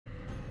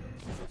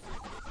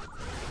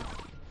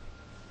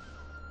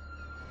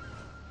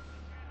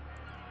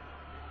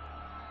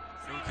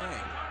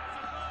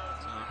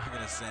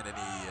send any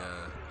links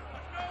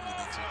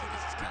or anything.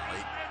 This is kind of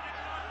late.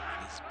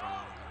 This is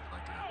probably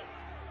like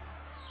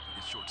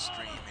a short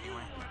stream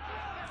anyway.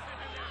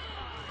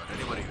 But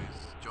anybody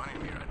who's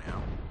joining me right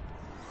now,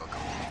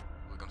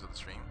 welcome to the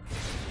stream.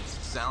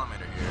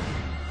 Salamander here.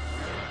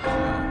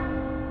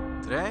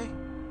 Today,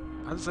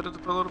 I decided to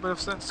play a little bit of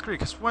Assassin's Creed,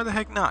 because why the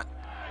heck not?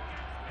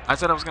 I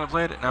said I was going to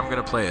play it, and I'm going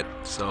to play it.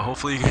 So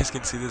hopefully you guys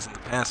can see this in the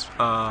past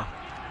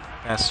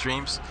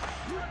streams.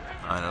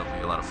 And it'll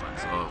be a lot of fun.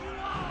 So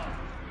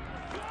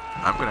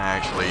I'm going to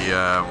actually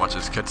watch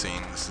this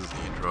cutscene. This is the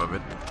intro of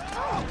it.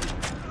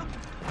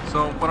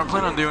 So what I'm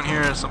planning on doing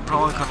here is I'm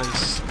probably going to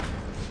just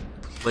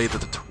play the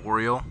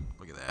tutorial.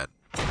 Look at that.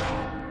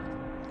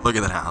 Look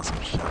at that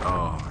awesome shot.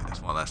 Oh,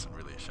 goodness. Well, that's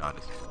really a shot.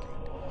 It's fucking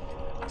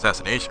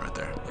assassination right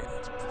there. Look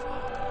at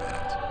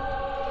that.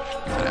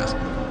 Badass.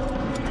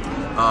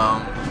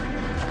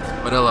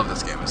 But I love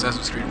this game.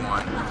 Assassin's Creed 1,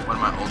 one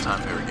of my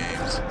all-time favorite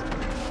games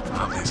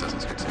of the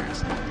Assassin's Creed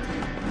series.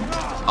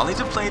 I'll need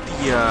to play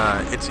the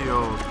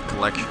Ezio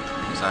collection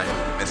because I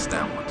missed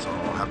that one, so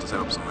I'll have to set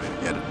up somebody to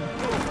get it.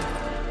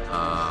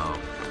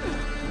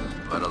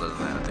 But other than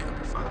that, I think I'll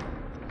be fine.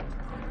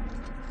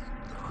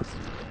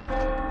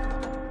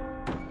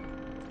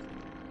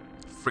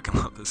 Freaking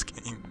love this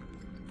game.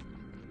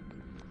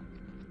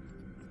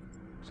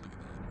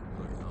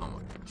 Oh my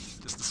god,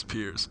 just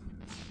disappears.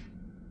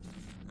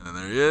 And then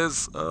there he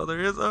is. Oh, there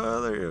he is.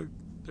 Oh, there you go.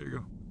 There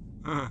you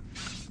go.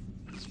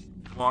 Just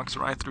walks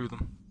right through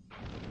them.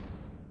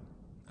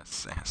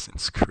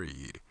 Assassin's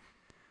Creed.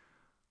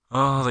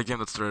 Oh, the game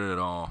that started it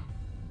all.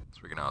 It's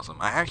freaking awesome.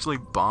 I actually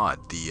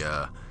bought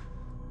the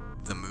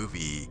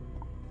movie.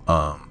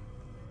 Oh,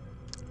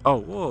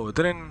 whoa! It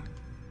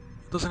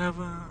doesn't have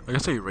a. I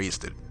guess I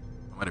erased it.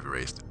 I might have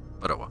erased it,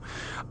 but oh well.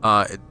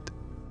 I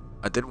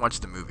did watch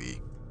the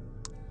movie,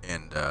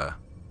 and I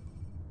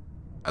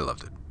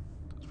loved it.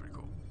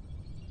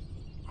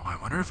 Oh, I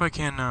wonder if I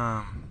can,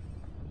 I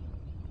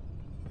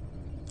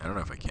don't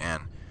know if I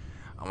can.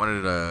 I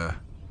wanted to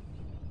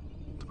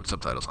put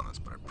subtitles on this,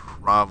 but I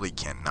probably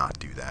cannot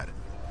do that.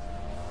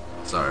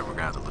 Sorry, we're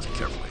gonna have to listen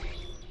carefully.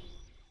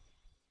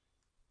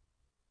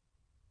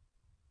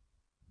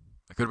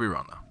 I could be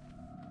wrong, though.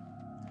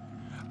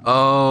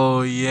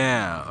 Oh,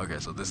 yeah. Okay,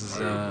 so this is,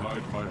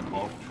 my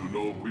mouth to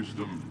know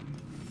wisdom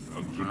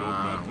and to know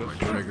madness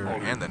trigger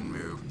and then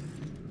move.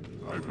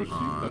 I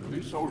perceive that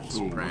this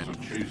also was a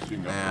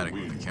chasing that, I after can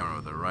move wind. the camera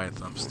with the right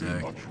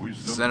thumbstick.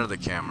 Center the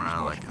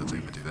camera, like, let's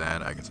even do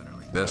that. I can center it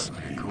like this.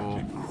 Okay,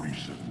 cool.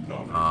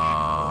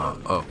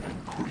 Oh.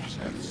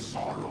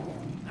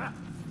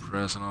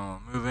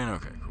 Personal moving,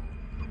 okay, cool.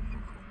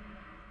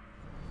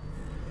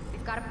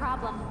 We've got a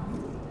problem.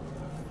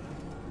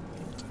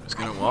 Just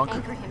gonna walk.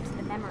 Anchor him to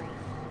the memory.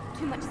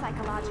 Too much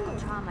psychological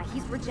trauma.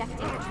 He's rejecting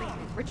the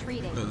treatment,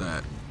 retreating. Look at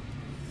that.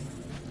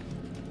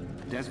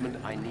 Desmond,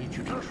 I need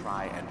you to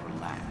try and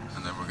relax.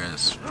 And then we're gonna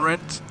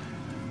sprint.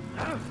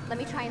 Let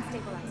me try and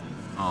stabilize him.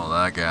 Oh,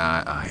 that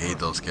guy. I hate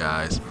those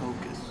guys.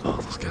 Focus. Oh,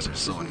 those guys are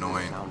so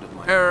annoying.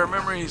 Error,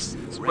 memories,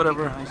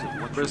 whatever.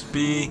 Press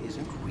B.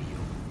 Isn't real.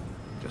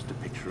 Just a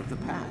picture of the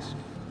past.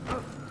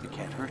 It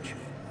can't hurt you.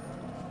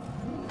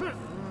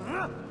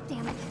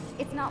 Damn it.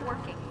 It's not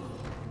working.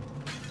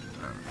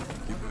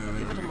 Keep moving,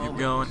 Give it a keep moment.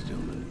 going. Still,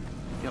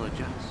 he'll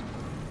adjust.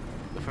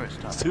 The first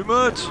time. It's too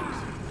much.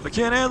 I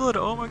can't handle it.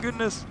 Oh my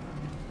goodness.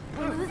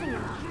 We're losing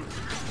him.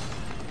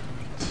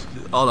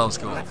 Oh, that was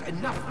cool. That's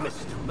enough,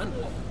 Mr.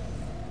 Menlo.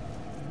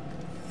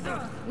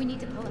 We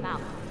need to pull him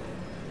out.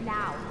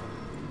 Now.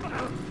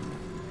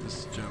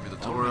 Just show me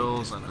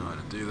tutorials. I know how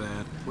to do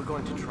that. We're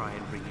going to try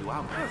and bring you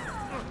out.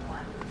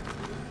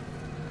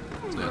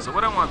 So, yeah, so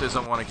what I want to do is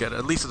I want to get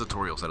at least the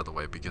tutorials out of the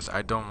way because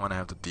I don't want to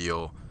have to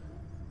deal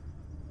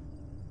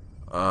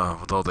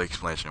with all the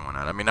explanation and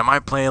whatnot. I mean, I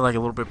might play like a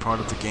little bit part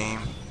of the game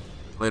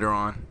later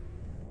on.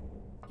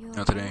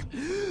 Not today.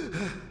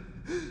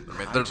 I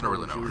mean, there's no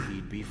really no.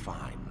 He'd be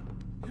fine.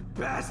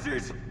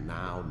 Bastards!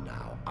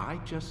 Now, I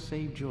just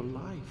saved your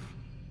life.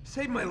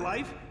 Saved my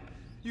life?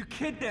 You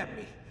kidnapped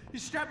me. You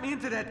strapped me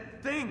into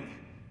that thing.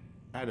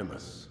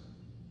 Animus.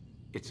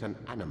 It's an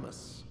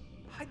animus.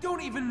 I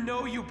don't even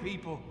know you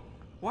people.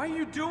 Why are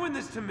you doing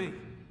this to me?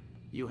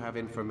 You have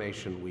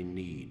information we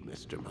need,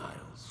 Mr.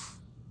 Miles.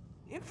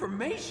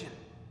 Information?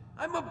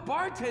 I'm a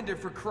bartender,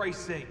 for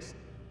Christ's sakes.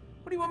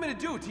 What do you want me to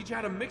do? Teach you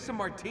how to mix a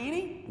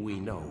martini? We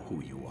know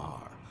who you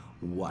are,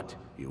 what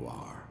you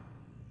are.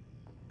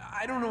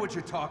 I don't know what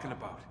you're talking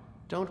about.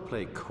 Don't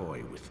play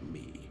coy with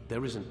me.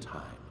 There isn't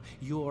time.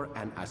 You're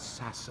an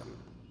assassin.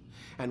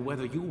 And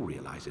whether you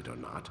realize it or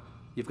not,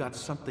 you've got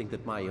something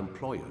that my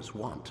employers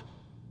want.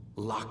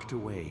 Locked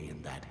away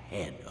in that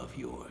head of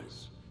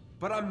yours.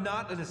 But I'm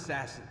not an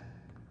assassin.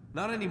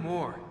 Not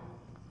anymore.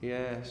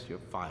 Yes, your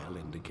file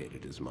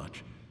indicated as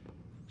much.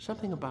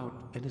 Something about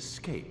an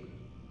escape.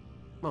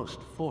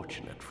 Most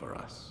fortunate for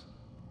us.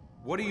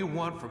 What do you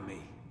want from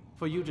me?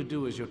 For you to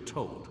do as you're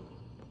told.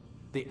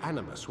 The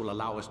Animus will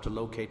allow us to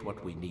locate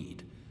what we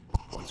need.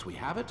 Once we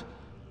have it,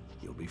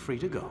 you'll be free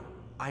to go.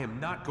 I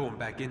am not going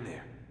back in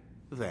there.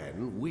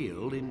 Then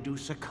we'll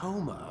induce a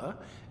coma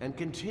and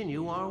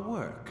continue our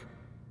work.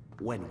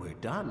 When we're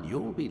done,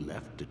 you'll be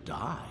left to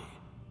die.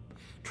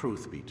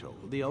 Truth be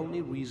told, the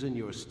only reason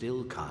you're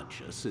still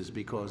conscious is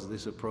because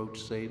this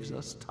approach saves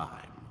us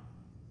time.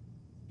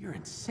 You're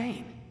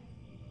insane.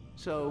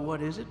 So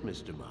what is it,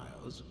 Mr.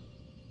 Miles?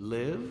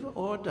 Live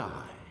or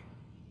die?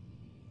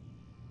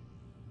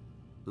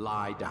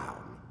 Lie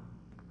down.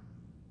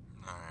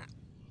 Alright.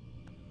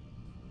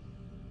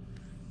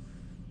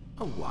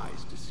 A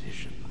wise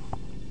decision.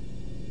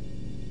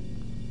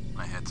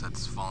 My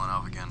headset's falling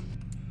off again.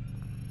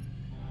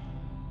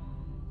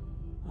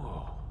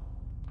 Whoa.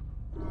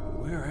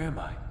 Where am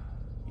I?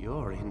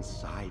 You're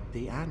inside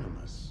the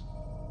Animus.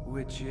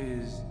 Which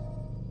is...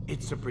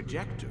 It's a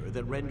projector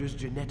that renders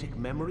genetic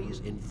memories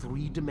in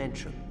 3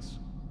 dimensions.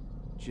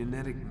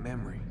 genetic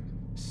memory.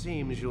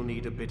 Seems you'll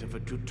need a bit of a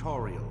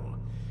tutorial.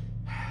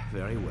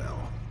 Very well.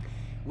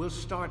 We'll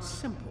start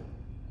simple.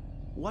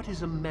 What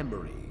is a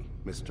memory,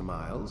 Mr.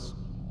 Miles?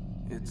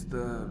 It's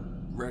the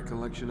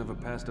recollection of a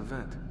past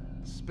event.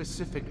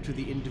 Specific to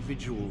the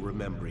individual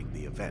remembering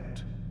the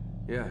event.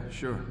 Yeah,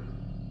 sure.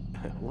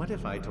 What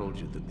if I told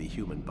you that the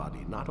human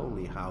body not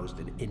only housed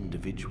an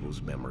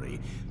individual's memory,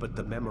 but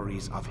the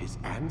memories of his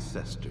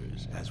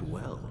ancestors as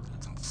well?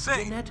 That's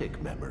insane. Genetic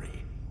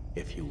memory,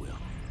 if you will.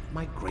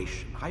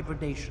 Migration,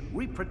 hibernation,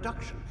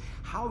 reproduction.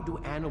 How do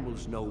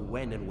animals know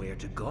when and where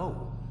to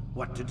go?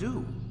 What to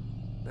do?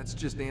 That's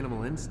just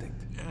animal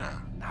instinct. Yeah.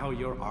 Now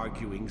you're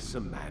arguing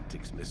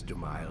semantics, Mr.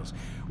 Miles.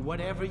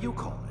 Whatever you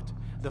call it,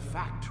 the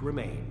fact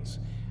remains.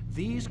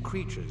 These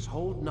creatures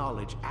hold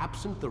knowledge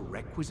absent the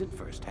requisite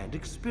first-hand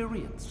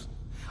experience.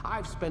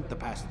 I've spent the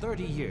past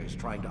 30 years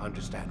trying to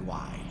understand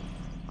why.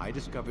 I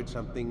discovered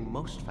something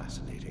most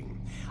fascinating.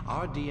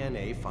 Our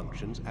DNA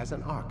functions as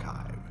an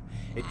archive.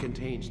 It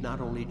contains not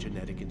only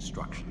genetic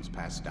instructions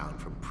passed down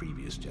from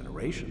previous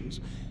generations,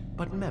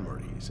 but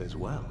memories as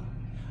well.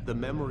 The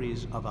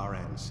memories of our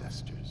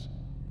ancestors.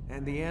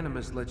 And the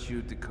Animus lets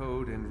you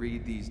decode and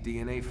read these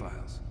DNA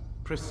files.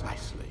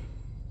 Precisely.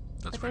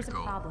 That's But there's pretty a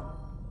cool. problem.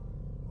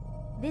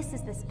 This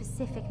is the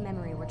specific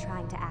memory we're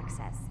trying to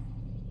access.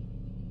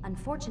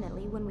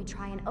 Unfortunately, when we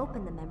try and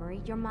open the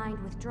memory, your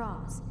mind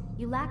withdraws.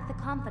 You lack the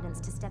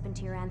confidence to step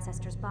into your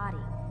ancestor's body.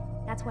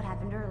 That's what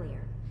happened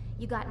earlier.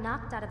 You got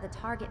knocked out of the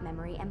target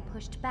memory and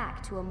pushed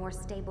back to a more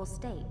stable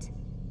state.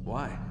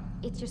 Why?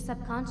 It's your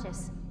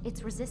subconscious.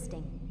 It's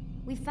resisting.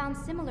 We've found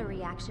similar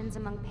reactions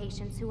among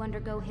patients who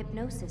undergo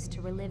hypnosis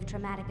to relive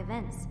traumatic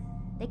events.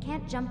 They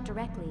can't jump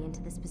directly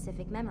into the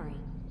specific memory.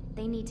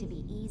 They need to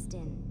be eased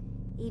in.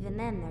 Even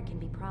then, there can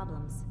be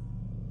problems.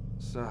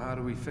 So how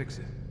do we fix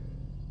it?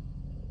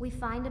 We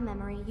find a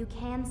memory you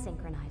can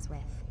synchronize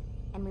with,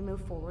 and we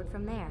move forward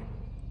from there.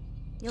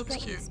 You'll Seems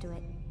get cute. used to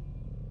it.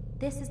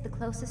 This is the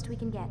closest we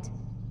can get,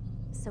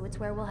 so it's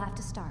where we'll have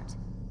to start.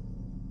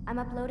 I'm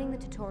uploading the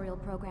tutorial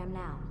program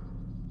now.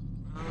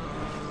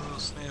 Oh,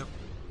 snap.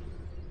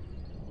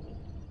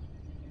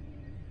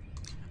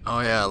 Oh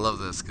yeah, I love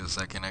this because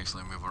I can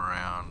actually move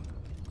around.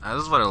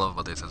 This is what I love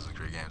about the Assassin's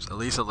Creed games. At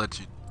least it lets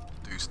you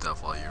do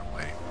stuff while you're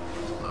waiting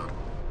to load.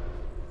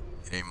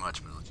 It ain't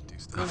much, but it lets you do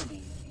stuff.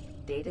 Warning.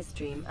 Data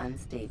stream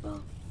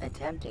unstable.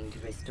 Attempting to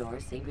restore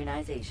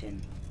synchronization.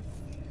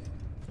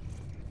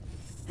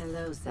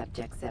 Hello,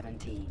 Subject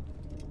 17.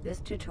 This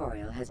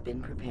tutorial has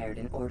been prepared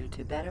in order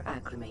to better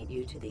acclimate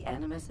you to the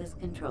Animus's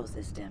control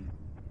system.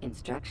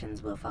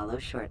 Instructions will follow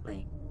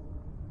shortly.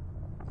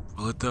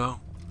 Will it though?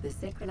 The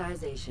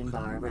synchronization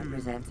bar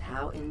represents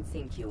how in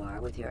sync you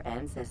are with your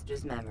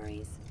ancestors'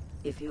 memories.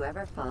 If you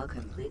ever fall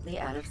completely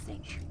out of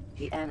sync,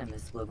 the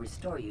Animus will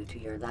restore you to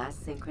your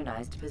last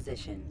synchronized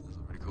position.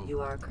 Pretty cool. You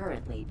are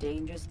currently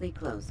dangerously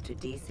close to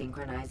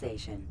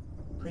desynchronization.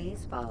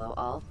 Please follow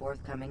all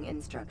forthcoming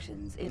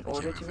instructions in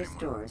order to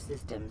restore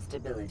system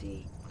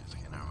stability. Wait a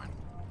second, never mind.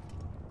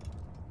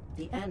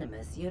 The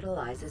Animus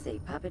utilizes a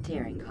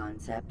puppeteering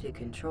concept to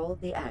control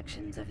the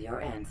actions of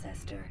your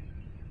ancestor.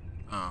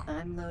 Oh,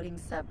 I'm loading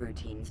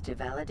subroutines to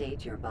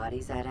validate your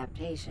body's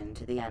adaptation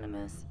to the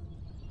Animus.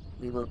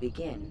 We will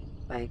begin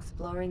by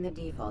exploring the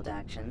default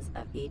actions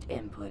of each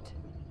input.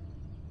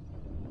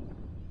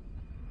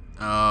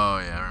 oh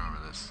yeah, I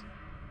remember this.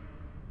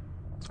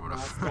 Sort While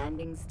of.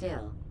 standing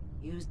still,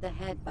 use the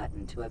head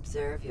button to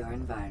observe your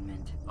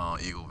environment. Oh,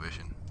 eagle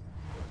vision.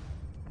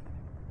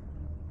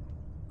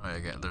 Oh yeah,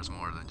 again, there's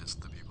more than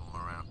just the people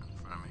around in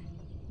front of me.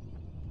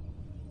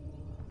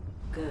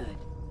 Good.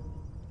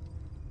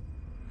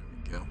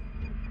 There we go.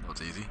 That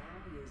was easy.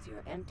 Now use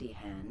your empty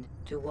hand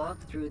to walk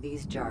through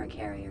these jar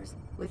carriers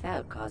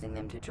without causing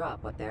them to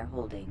drop what they're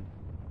holding.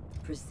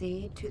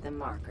 Proceed to the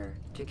marker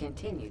to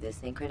continue the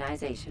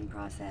synchronization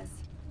process.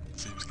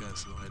 Seems kind of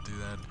silly to do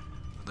that,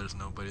 but there's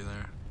nobody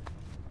there.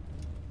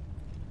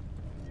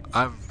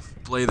 I've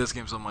played this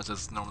game so much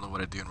that's normally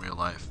what I do in real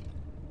life.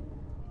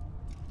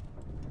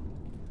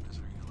 That's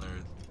freaking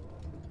hilarious.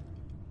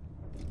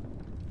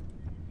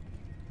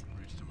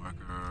 Reach the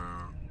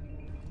marker.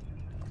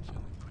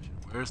 Gently push it.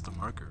 Where's the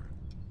marker?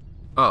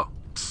 Oh,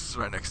 it's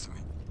right next to me.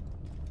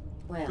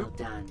 Well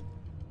done.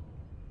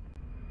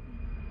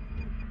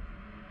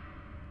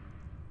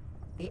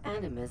 The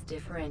Animus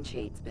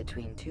differentiates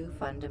between two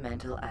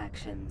fundamental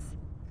actions: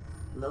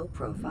 low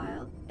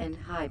profile and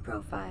high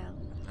profile.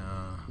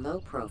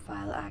 Low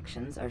profile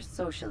actions are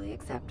socially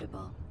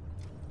acceptable.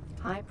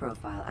 High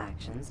profile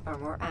actions are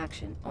more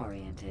action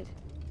oriented.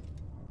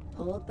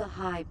 Hold the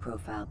high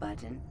profile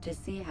button to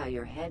see how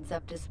your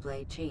heads-up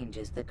display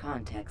changes the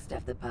context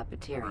of the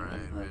puppeteering Right,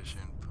 input.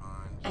 vision,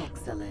 punch,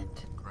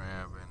 Excellent.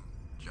 grab,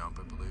 and jump,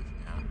 I believe,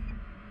 yeah.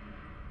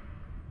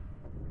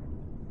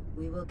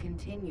 We will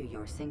continue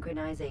your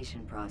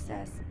synchronization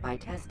process by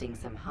testing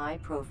some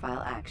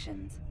high-profile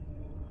actions.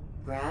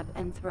 Grab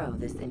and throw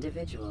this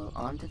individual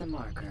onto the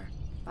marker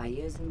by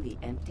using the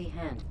empty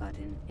hand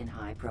button in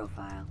high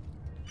profile.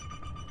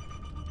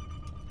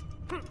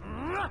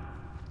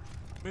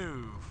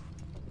 Move,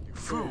 you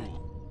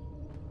fool.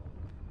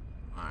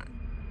 Alright.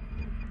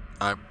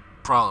 I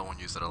probably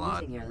won't use it a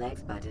lot. Using your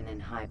legs button in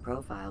high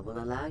profile will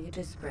allow you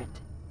to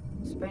sprint.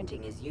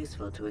 Sprinting is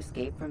useful to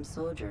escape from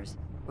soldiers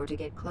or to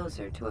get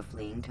closer to a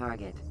fleeing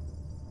target.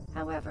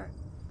 However,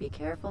 be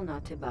careful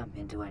not to bump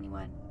into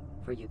anyone,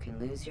 for you can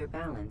lose your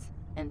balance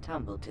and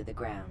tumble to the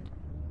ground.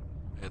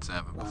 It's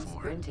happened While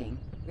before. sprinting,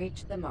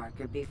 reach the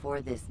marker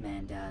before this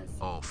man does.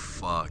 Oh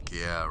fuck,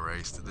 yeah,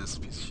 race to this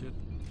piece of shit.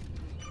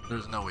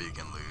 There's no way you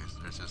can lose.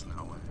 There's just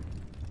no way.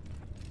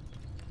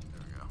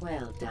 There we go.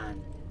 Well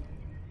done.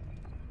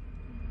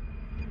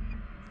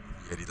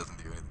 Yet he doesn't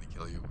do anything to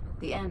kill you. Whatever.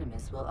 The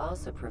Animus will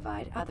also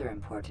provide other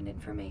important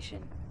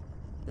information.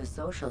 The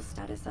social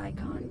status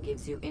icon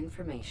gives you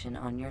information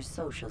on your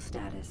social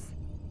status.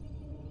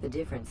 The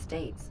different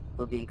states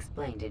will be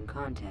explained in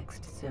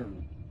context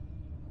soon.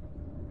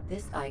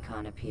 This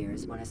icon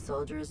appears when a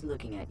soldier is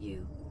looking at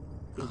you.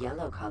 The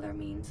yellow color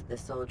means the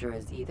soldier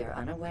is either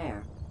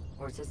unaware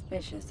or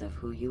suspicious of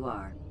who you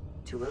are.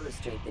 To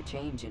illustrate the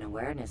change in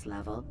awareness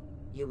level,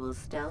 you will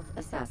stealth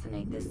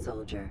assassinate this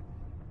soldier.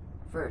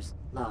 First,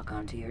 lock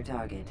onto your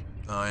target.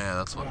 Oh yeah,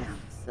 that's what. Now,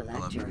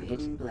 select your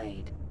hidden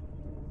blade.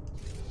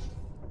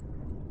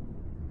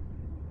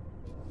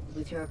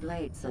 With your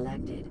blade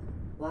selected,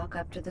 walk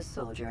up to the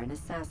soldier and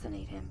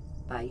assassinate him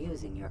by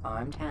using your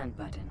armed hand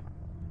button.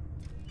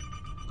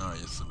 No,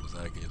 it's simple as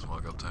that. I can just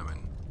walk up to him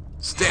and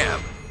stab.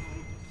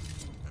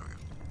 There we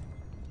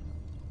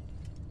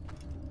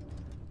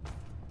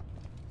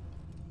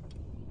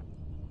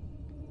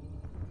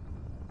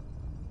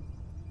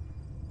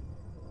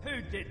go.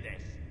 Who did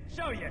this?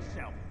 Show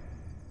yourself!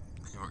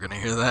 We're gonna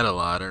hear that a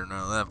lot. I don't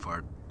know that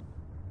part.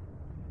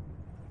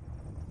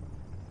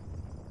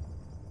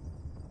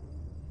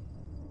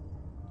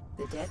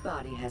 The dead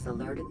body has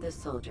alerted the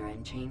soldier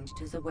and changed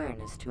his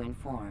awareness to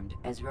informed,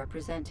 as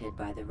represented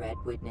by the red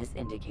witness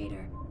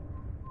indicator.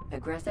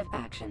 Aggressive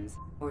actions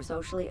or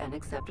socially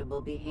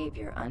unacceptable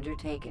behavior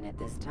undertaken at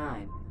this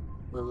time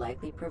will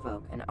likely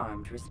provoke an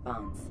armed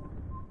response.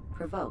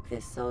 Provoke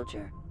this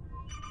soldier.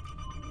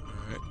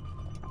 Alright.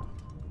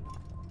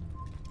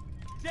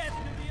 Death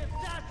to the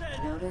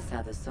assassin! Notice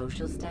how the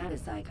social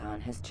status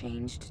icon has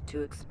changed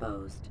to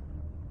exposed.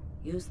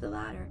 Use the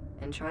ladder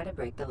and try to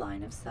break the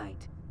line of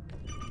sight.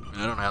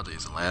 I don't have to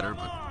use a ladder,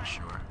 but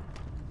sure.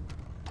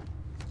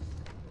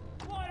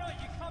 Why don't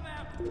you come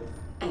out?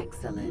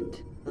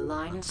 Excellent. The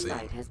line Let's of see.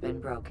 sight has been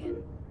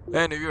broken.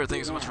 Hey, new viewer, thank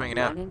you so much for Now hanging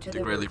out. run into Do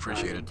the greatly roof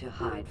appreciate garden it. to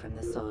hide from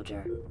the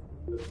soldier.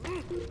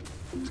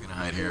 Just gonna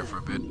hide here for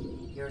a bit.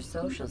 Your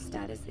social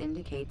status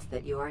indicates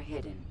that you are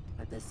hidden,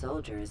 but the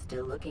soldier is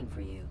still looking for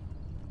you.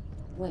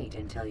 Wait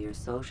until your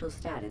social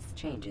status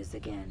changes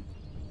again.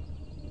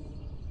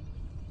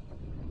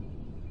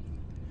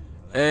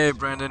 Hey,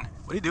 Brendan.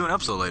 What are you doing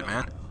up so late,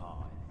 man?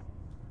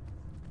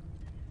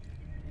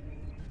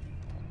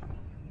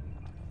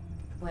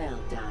 Well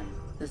done.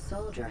 The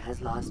soldier has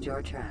lost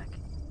your track.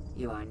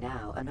 You are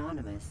now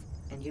anonymous,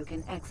 and you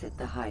can exit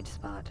the hide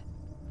spot.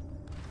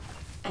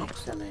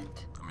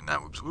 Excellent. I mean,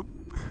 that whoops whoop.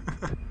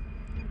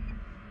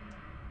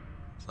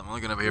 So I'm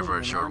only gonna be here for a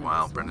Being short anonymous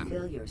while, will Brendan.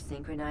 fill your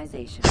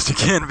synchronization Yes, you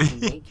can and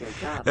be. make your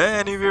job Hey,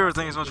 as new an viewer,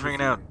 thank you assassin so much for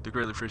hanging easier. out. Do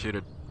greatly appreciate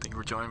it. Thank you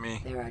for joining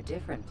me. There are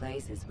different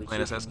places which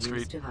Playing you can Assassin's use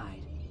Creed. to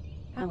hide.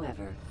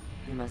 However,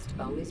 you must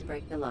always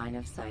break the line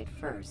of sight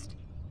first,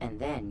 and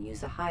then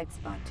use a hide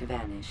spot to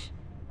vanish.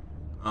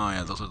 Oh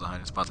yeah, those are the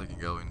hiding spots I can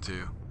go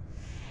into.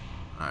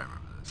 I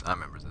remember this. I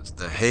remember this.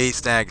 The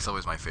haystack is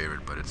always my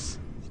favorite, but it's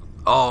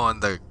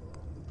and the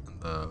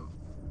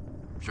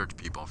church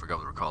people. I forgot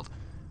what they were called.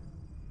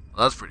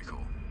 Well, that's pretty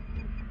cool.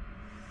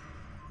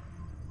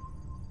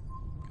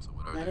 So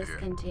what do I Let do us here?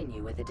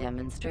 continue with a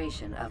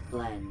demonstration of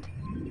Blend.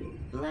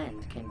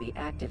 Blend can be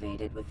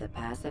activated with the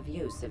passive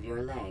use of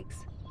your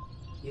legs.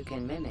 You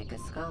can mimic a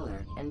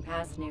scholar and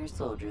pass near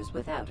soldiers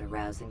without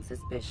arousing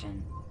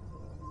suspicion.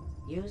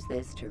 Use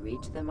this to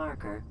reach the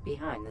marker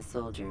behind the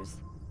soldiers.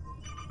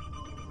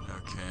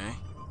 Okay.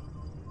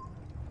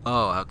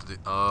 Oh, I have to do.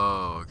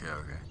 Oh,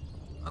 okay.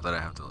 I thought I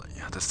have to.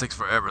 Yeah, this takes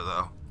forever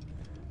though.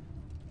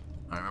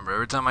 I remember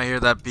every time I hear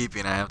that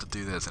beeping, I have to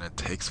do this, and it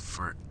takes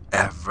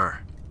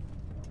forever.